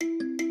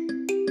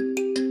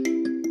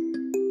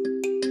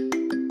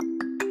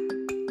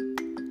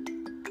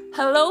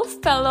Hello,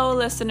 fellow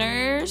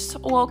listeners.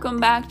 Welcome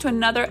back to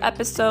another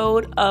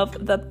episode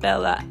of the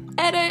Bella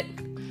Edit.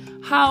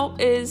 How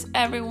is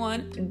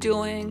everyone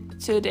doing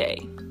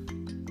today?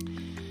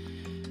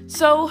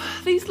 So,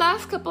 these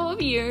last couple of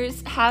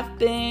years have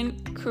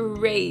been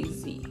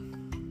crazy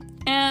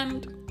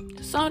and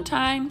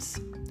sometimes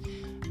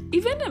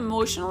even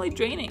emotionally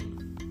draining.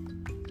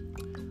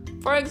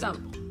 For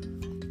example,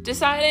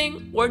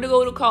 deciding where to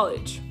go to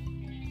college,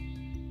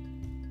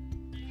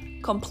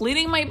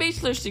 completing my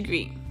bachelor's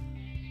degree,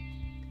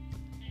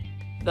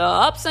 the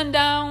ups and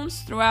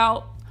downs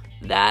throughout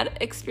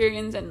that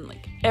experience and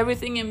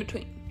everything in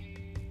between.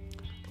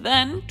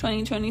 Then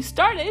 2020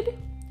 started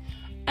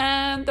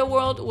and the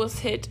world was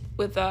hit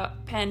with a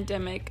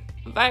pandemic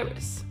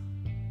virus.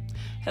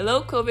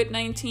 Hello,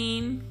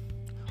 COVID-19,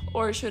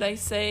 or should I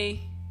say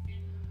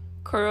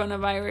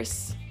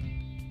coronavirus.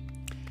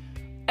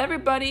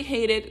 Everybody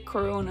hated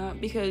Corona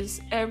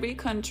because every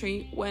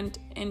country went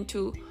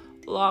into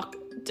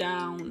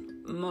lockdown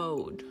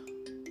mode.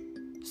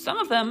 Some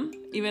of them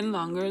even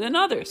longer than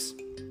others.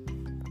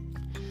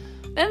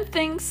 Then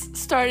things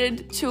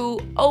started to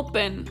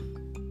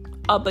open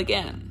up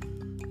again.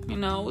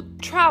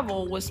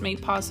 Travel was made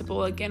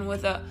possible again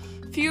with a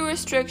few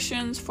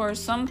restrictions for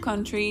some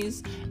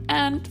countries,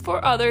 and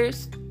for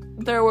others,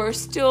 there were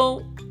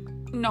still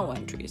no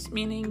entries,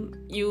 meaning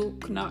you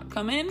could not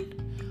come in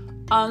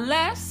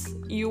unless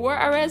you were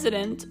a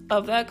resident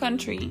of that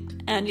country.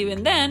 And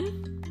even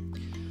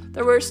then,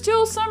 there were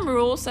still some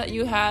rules that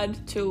you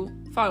had to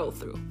follow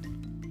through.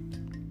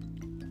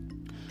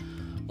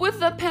 With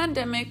the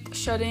pandemic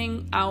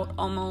shutting out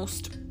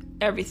almost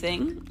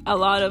everything, a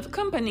lot of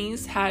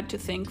companies had to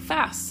think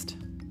fast.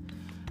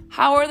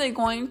 How are they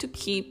going to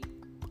keep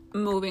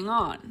moving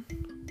on?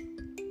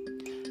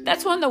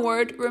 That's when the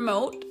word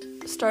remote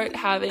started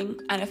having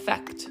an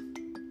effect.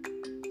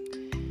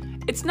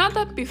 It's not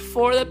that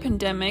before the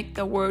pandemic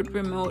the word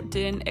remote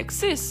didn't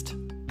exist,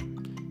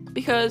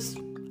 because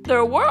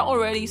there were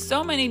already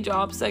so many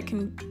jobs that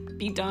can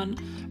be done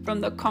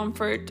from the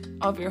comfort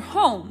of your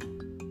home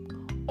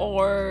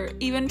or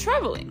even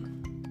traveling.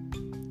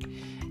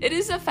 It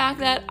is a fact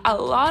that a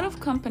lot of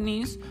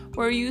companies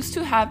were used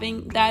to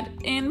having that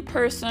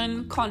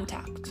in-person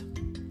contact,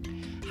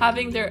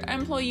 having their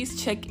employees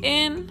check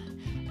in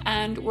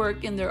and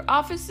work in their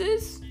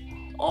offices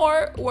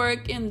or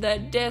work in the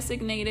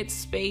designated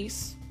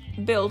space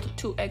built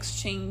to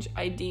exchange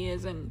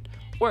ideas and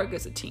work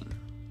as a team.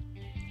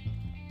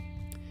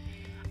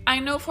 I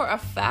know for a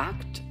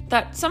fact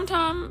that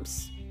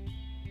sometimes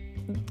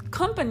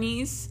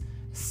companies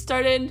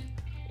started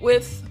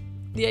with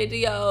the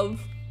idea of,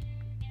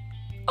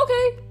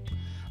 okay,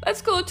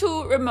 let's go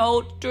to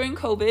remote during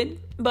COVID,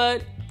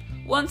 but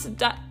once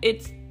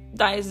it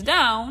dies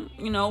down,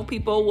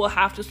 people will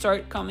have to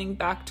start coming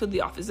back to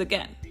the office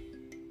again.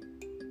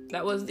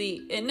 That was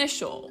the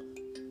initial,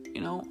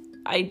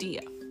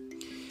 idea.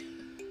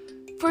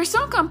 For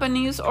some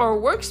companies or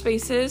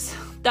workspaces,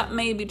 that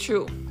may be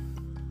true.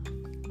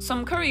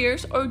 Some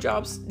careers or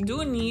jobs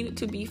do need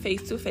to be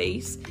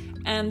face-to-face,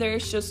 and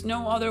there's just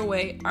no other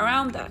way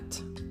around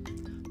that.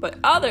 But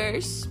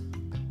others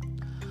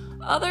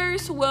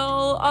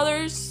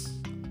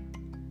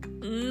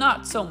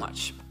not so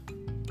much.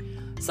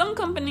 Some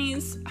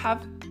companies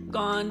have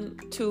gone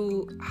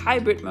to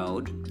hybrid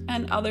mode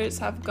and others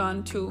have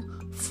gone to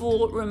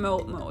full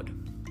remote mode.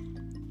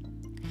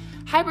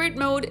 Hybrid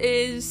mode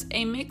is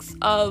a mix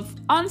of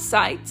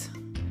on-site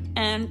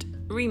and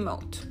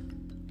remote,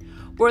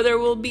 where there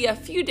will be a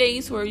few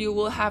days where you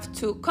will have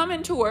to come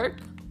into work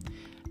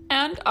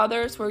and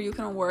others where you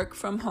can work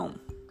from home.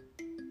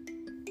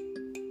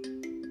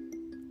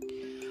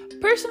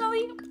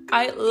 Personally,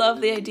 I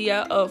love the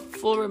idea of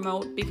full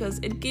remote because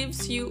it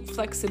gives you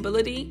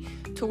flexibility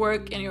to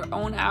work in your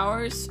own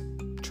hours,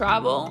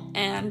 travel,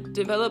 and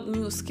develop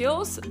new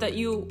skills that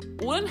you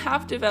wouldn't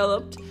have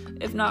developed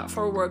if not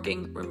for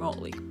working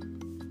remotely.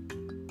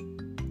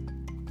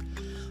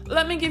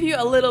 Let me give you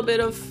a little bit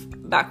of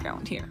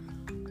background here.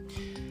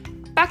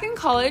 Back in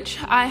college,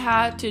 I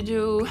had to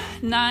do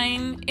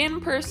 9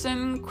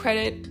 in-person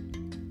credit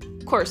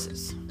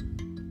courses,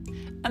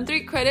 and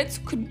 3 credits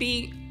could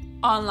be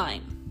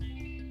online,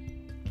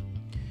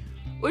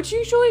 which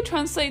usually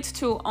translates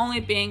to only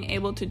being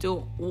able to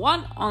do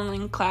 1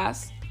 online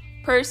class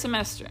per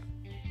semester,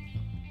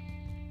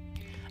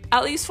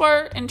 at least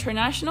for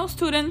international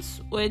students,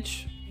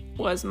 which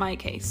was my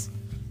case.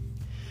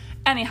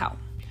 Anyhow,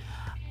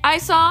 I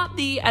saw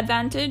the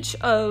advantage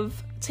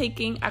of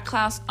taking a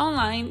class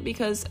online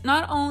because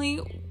not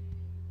only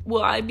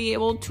will I be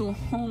able to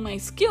hone my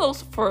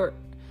skills for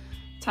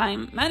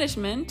time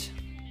management,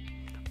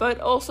 but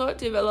also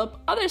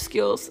develop other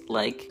skills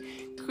like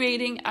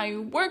creating a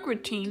work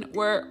routine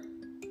where,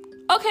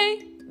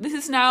 okay, this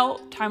is now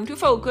time to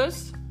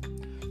focus,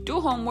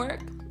 do homework,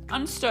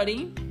 and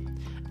study,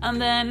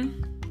 and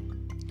then,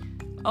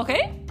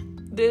 okay,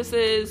 this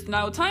is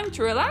now time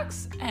to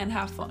relax and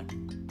have fun.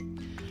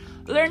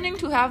 Learning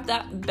to have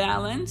that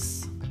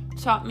balance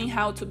taught me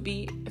how to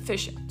be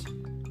efficient.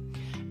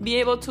 be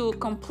able to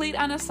complete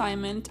an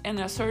assignment in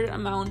a certain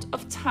amount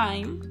of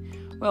time,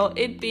 while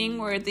it being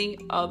worthy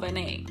of an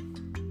A.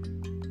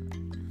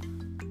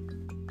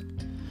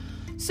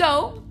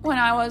 So, when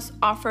I was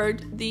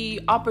offered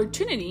the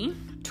opportunity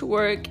to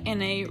work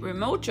in a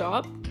remote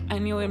job, I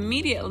knew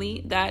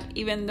immediately that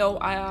even though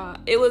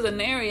it was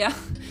an area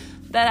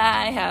that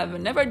I have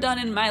never done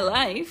in my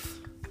life,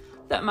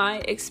 that my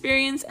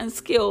experience and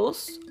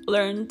skills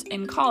learned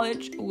in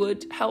college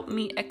would help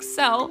me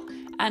excel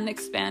and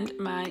expand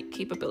my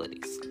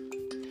capabilities.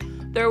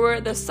 There were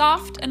the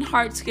soft and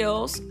hard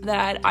skills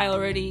that I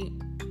already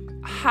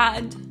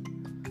had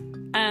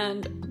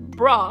and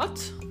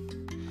brought.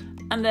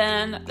 And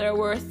then there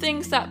were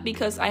things that,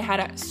 because I had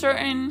a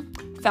certain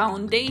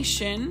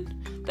foundation,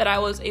 that I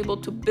was able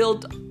to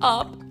build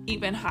up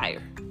even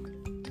higher.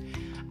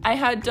 I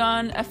had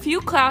done a few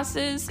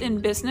classes in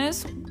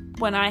business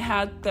when I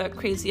had the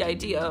crazy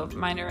idea of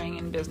minoring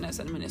in business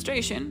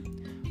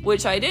administration,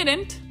 which I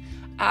didn't.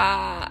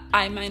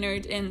 I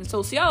minored in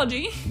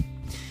sociology,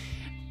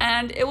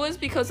 and it was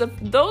because of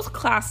those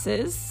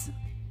classes,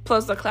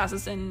 plus the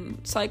classes in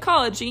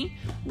psychology,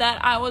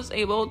 that I was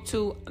able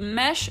to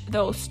mesh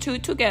those two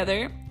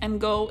together and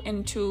go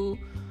into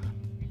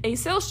a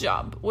sales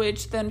job,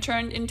 which then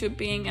turned into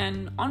being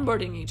an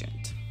onboarding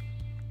agent.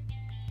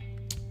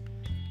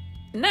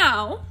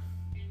 Now,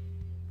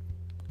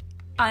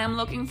 I am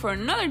looking for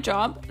another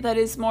job that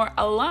is more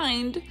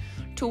aligned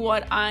to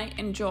what I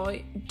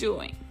enjoy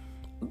doing,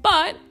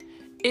 but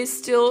is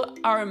still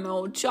a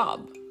remote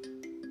job.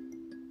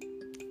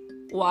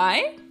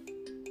 Why?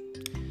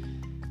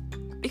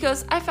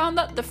 Because I found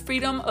that the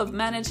freedom of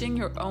managing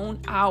your own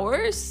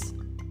hours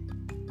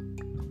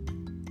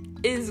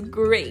is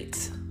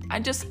great. I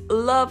just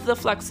love the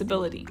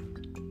flexibility.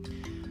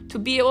 To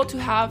be able to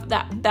have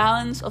that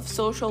balance of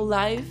social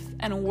life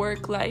and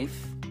work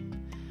life.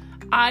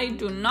 I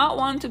do not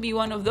want to be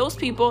one of those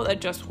people that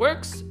just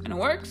works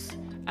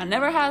and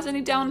never has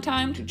any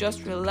downtime to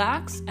just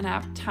relax and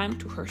have time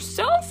to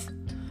herself.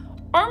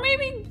 Or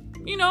maybe,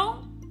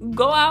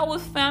 go out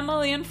with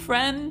family and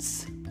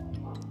friends.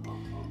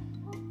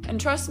 And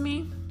trust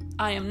me,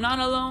 I am not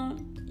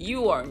alone.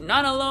 You are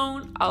not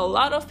alone. A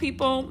lot of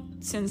people,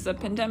 since the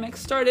pandemic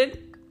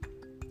started,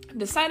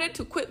 decided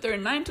to quit their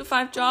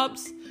 9-to-5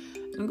 jobs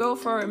and go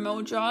for a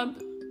remote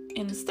job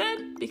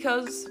instead,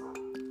 because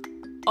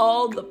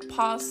all the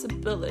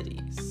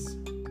possibilities.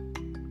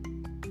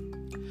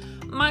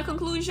 My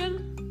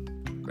conclusion,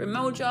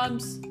 remote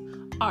jobs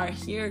are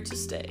here to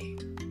stay.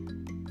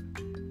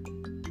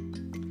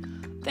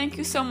 Thank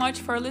you so much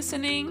for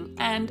listening,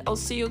 and I'll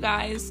see you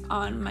guys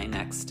on my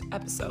next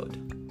episode.